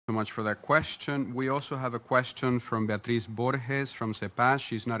So much for that question. We also have a question from Beatriz Borges from CEPAS.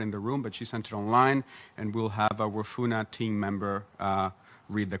 She's not in the room, but she sent it online, and we'll have our FUNA team member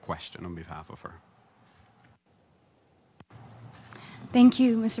read the question on behalf of her. Thank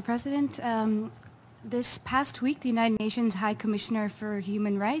you, Mr. President. This past week, the United Nations High Commissioner for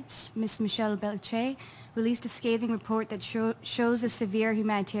Human Rights, Ms. Michelle Bachelet, released a scathing report that shows a severe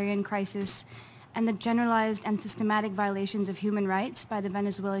humanitarian crisis and the generalized and systematic violations of human rights by the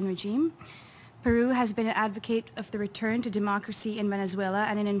Venezuelan regime. Peru has been an advocate of the return to democracy in Venezuela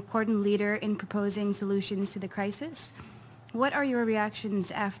and an important leader in proposing solutions to the crisis. What are your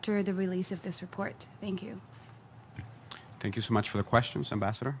reactions after the release of this report? Thank you. Thank you so much for the questions,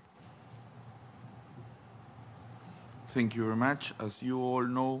 Ambassador. Thank you very much. As you all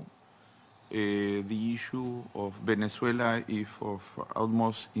know, the issue of Venezuela is of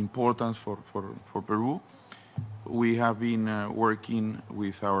utmost importance for Peru. We have been working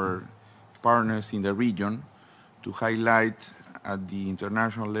with our partners in the region to highlight at the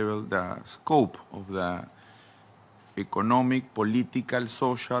international level the scope of the economic, political,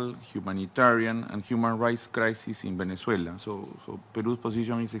 social, humanitarian, and human rights crisis in Venezuela. So Peru's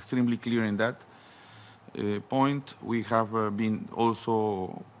position is extremely clear in that point. We have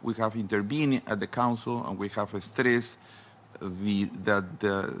we have intervened at the Council, and we have stressed that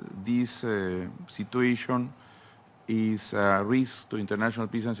this situation is a risk to international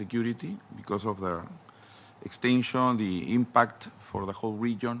peace and security because of the extension, the impact for the whole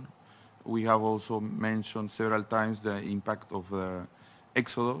region. We have also mentioned several times the impact of the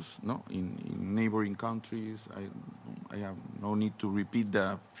exodus in neighboring countries. I have no need to repeat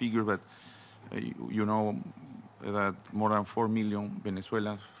the figure, but you know that more than 4 million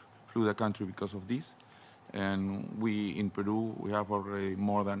Venezuelans flew the country because of this. And we, in Peru, we have already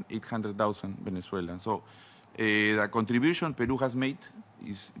more than 800,000 Venezuelans. So the contribution Peru has made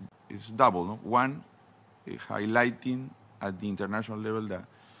is double. No? One, highlighting at the international level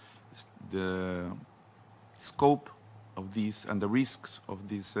the scope of this and the risks of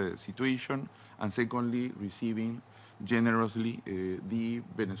this situation, and secondly, receiving generously the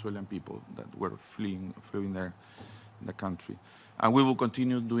Venezuelan people that were fleeing the country. And we will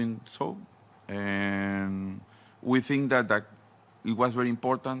continue doing so. And we think that it was very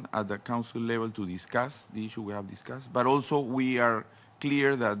important at the Council level to discuss the issue we have discussed, but also we are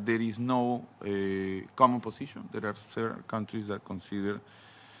clear that there is no common position. There are certain countries that consider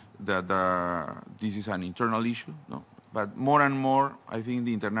that this is an internal issue, but more and more, I think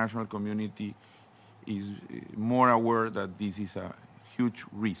the international community is more aware that this is a huge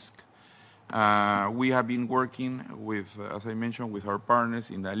risk. We have been working with, as I mentioned, with our partners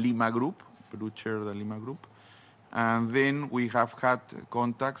in the Lima group. Peru chaired the Lima group. And then we have had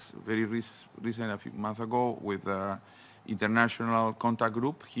contacts very recent, a few months ago, with the International Contact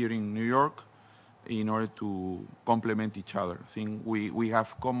Group here in New York in order to complement each other. I think we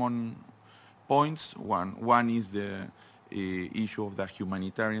have common points. One is the issue of the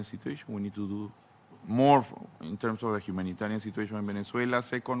humanitarian situation. We need to do more in terms of the humanitarian situation in Venezuela.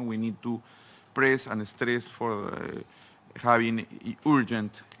 Second, we need to press and stress for having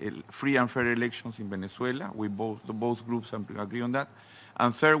urgent, free and fair elections in Venezuela. Both groups agree on that.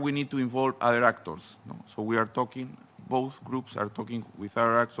 And third, we need to involve other actors. So we are talking, both groups are talking with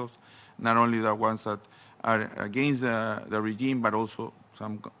other actors, not only the ones that are against the regime, but also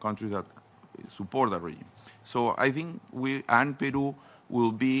some countries that support the regime. So I think we and Peru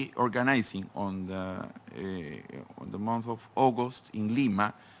will be organizing on the month of August in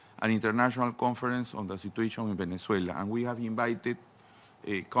Lima an international conference on the situation in Venezuela. And we have invited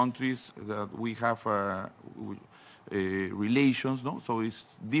countries that we have relations, so it's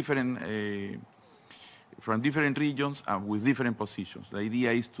different, from different regions and with different positions. The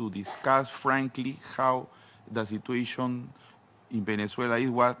idea is to discuss frankly how the situation in Venezuela is,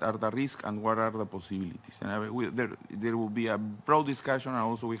 what are the risks and what are the possibilities. And there will be a broad discussion, and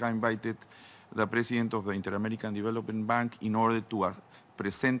also we have invited the president of the Inter-American Development Bank in order to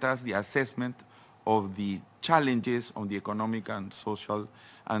present us the assessment of the challenges on the economic and social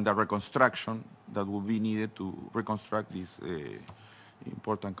and the reconstruction that will be needed to reconstruct this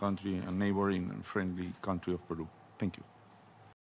important country and neighboring and friendly country of Peru. Thank you.